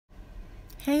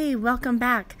Hey, welcome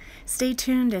back. Stay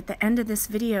tuned at the end of this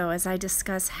video as I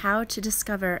discuss how to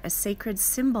discover a sacred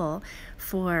symbol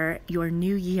for your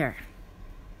new year.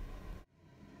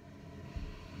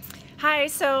 Hi,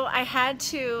 so I had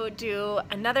to do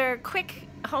another quick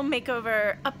home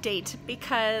makeover update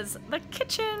because the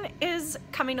kitchen is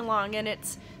coming along and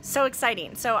it's so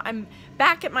exciting. So I'm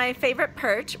back at my favorite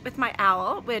perch with my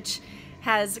owl, which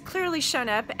has clearly shown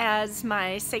up as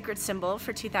my sacred symbol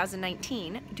for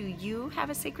 2019. Do you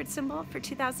have a sacred symbol for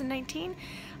 2019?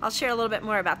 I'll share a little bit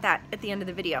more about that at the end of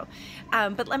the video.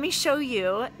 But let me show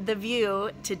you the view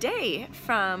today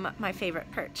from my favorite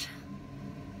perch.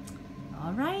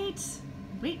 All right,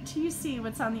 wait till you see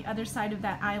what's on the other side of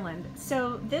that island.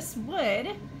 So this wood,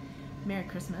 Merry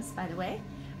Christmas, by the way,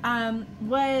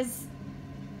 was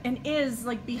and is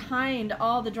like behind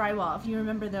all the drywall, if you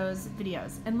remember those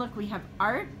videos. And look, we have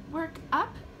artwork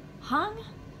up, hung,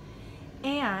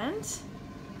 and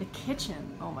the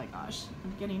kitchen. Oh my gosh,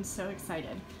 I'm getting so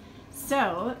excited.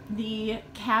 So the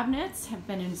cabinets have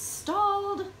been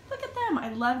installed. Look at them, I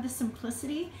love the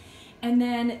simplicity. And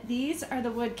then these are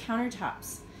the wood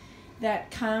countertops that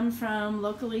come from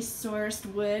locally sourced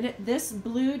wood. This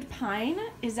blued pine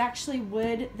is actually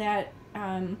wood that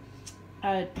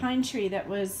a pine tree that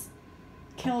was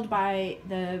killed by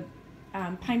the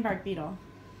pine bark beetle.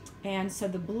 And so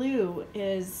the blue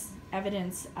is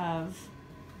evidence of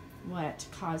what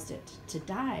caused it to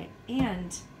die.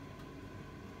 And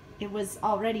it was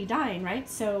already dying, right?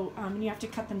 So you have to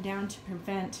cut them down to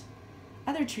prevent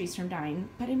other trees from dying,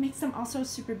 but it makes them also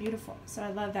super beautiful. So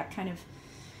I love that kind of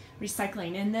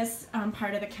recycling. And this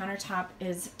part of the countertop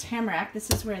is tamarack. This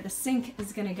is where the sink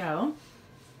is gonna go.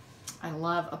 I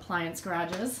love appliance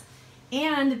garages.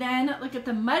 And then look at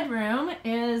the mudroom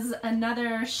is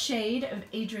another shade of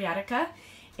Adriatica.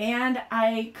 And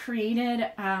I created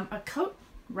a coat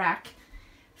rack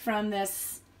from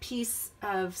this piece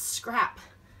of scrap.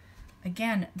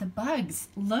 Again, the bugs,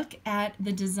 look at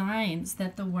the designs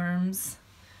that the worms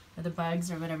or the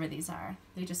bugs or whatever these are.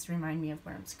 They just remind me of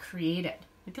worms created.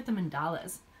 Look at the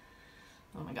mandalas.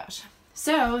 Oh my gosh.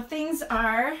 So things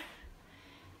are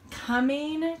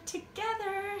coming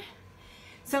together.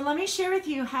 So let me share with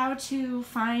you how to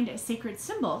find a sacred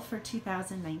symbol for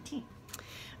 2019.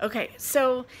 Okay,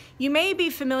 so you may be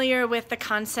familiar with the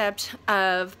concept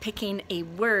of picking a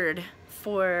word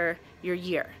for your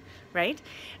year, right?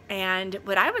 And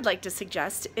what I would like to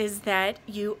suggest is that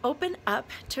you open up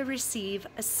to receive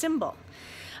a symbol.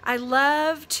 I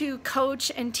love to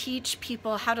coach and teach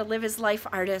people how to live as life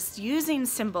artists using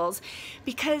symbols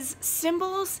because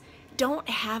symbols don't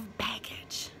have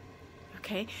baggage,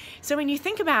 okay? So when you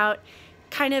think about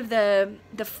kind of the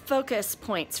focus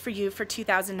points for you for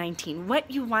 2019,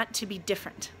 what you want to be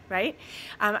different, right?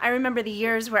 I remember the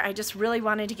years where I just really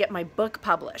wanted to get my book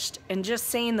published, and just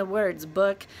saying the words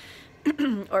book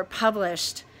or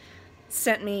published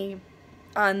sent me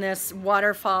on this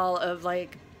waterfall of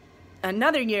like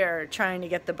another year trying to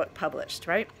get the book published,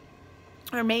 right?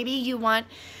 Or maybe you want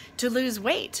to lose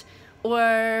weight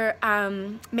or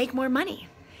make more money.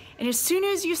 And as soon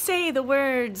as you say the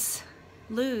words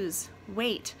lose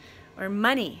weight or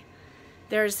money,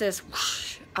 there's this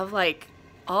whoosh of like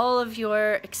all of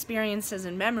your experiences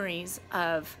and memories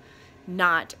of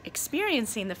not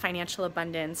experiencing the financial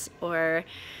abundance or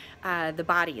the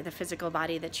body, the physical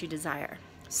body that you desire.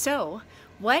 So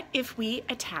what if we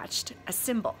attached a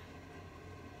symbol?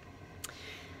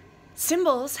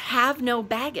 Symbols have no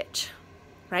baggage,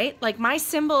 right? Like my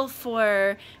symbol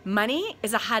for money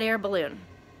is a hot air balloon.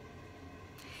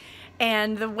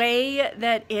 And the way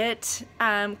that it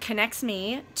connects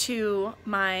me to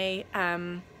my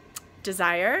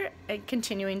desire, a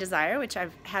continuing desire, which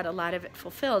I've had a lot of it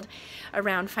fulfilled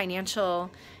around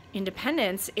financial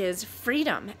independence, is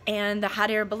freedom. And the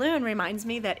hot air balloon reminds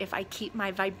me that if I keep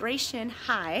my vibration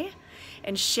high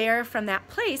and share from that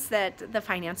place, that the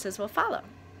finances will follow.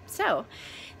 So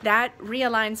that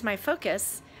realigns my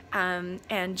focus and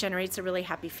generates a really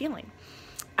happy feeling.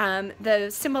 The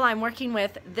symbol I'm working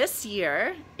with this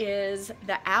year is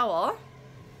the owl.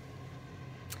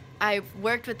 I've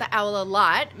worked with the owl a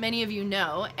lot, many of you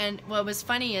know, and what was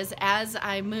funny is as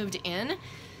I moved in,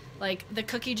 like the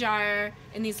cookie jar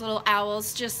and these little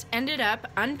owls just ended up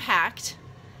unpacked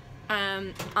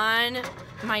on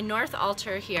my north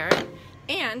altar here.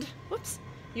 And, whoops,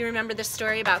 you remember the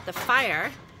story about the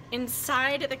fire.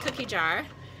 Inside the cookie jar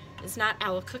is not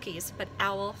owl cookies, but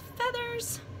owl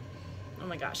feathers. Oh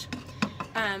my gosh.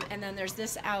 And then there's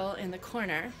this owl in the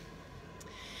corner.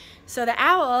 So the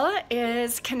owl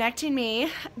is connecting me.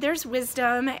 There's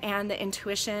wisdom and the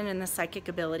intuition and the psychic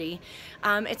ability.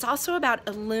 It's also about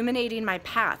illuminating my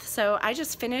path. So I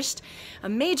just finished a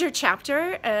major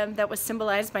chapter that was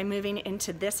symbolized by moving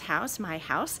into this house, my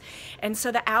house. And so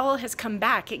the owl has come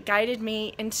back. It guided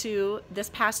me into this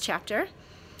past chapter,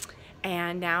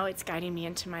 and now it's guiding me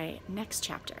into my next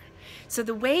chapter. So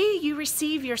the way you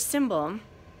receive your symbol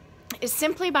is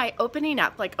simply by opening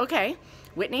up, like, okay,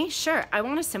 Whitney, sure, I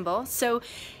want a symbol. So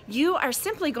you are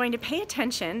simply going to pay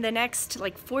attention the next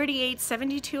like 48,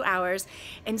 72 hours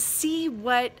and see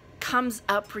what comes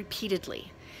up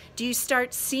repeatedly. Do you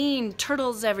start seeing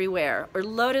turtles everywhere, or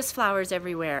lotus flowers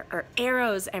everywhere, or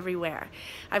arrows everywhere?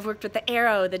 I've worked with the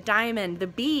arrow, the diamond, the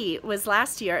bee was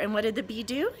last year, and what did the bee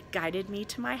do? It guided me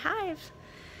to my hive.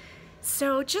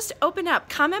 So just open up.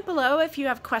 Comment below if you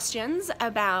have questions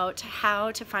about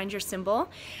how to find your symbol,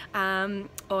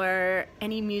 or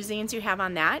any musings you have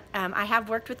on that. I have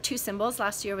worked with 2 symbols.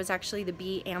 Last year was actually the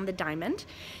bee and the diamond.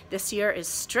 This year is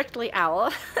strictly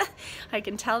owl. I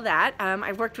can tell that.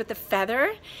 I've worked with the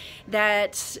feather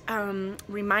that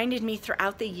reminded me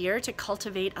throughout the year to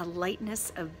cultivate a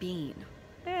lightness of being.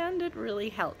 And it really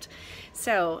helped.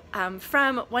 So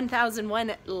from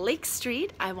 1001 Lake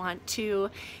Street, I want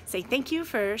to say thank you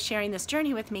for sharing this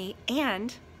journey with me.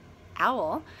 And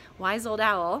Owl, Wise Old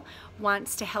Owl,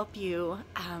 wants to help you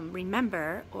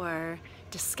remember or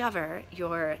discover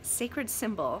your sacred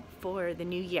symbol for the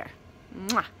new year.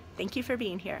 Mwah! Thank you for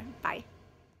being here. Bye.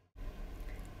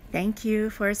 Thank you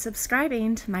for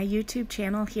subscribing to my YouTube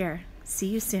channel here. See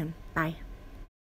you soon. Bye.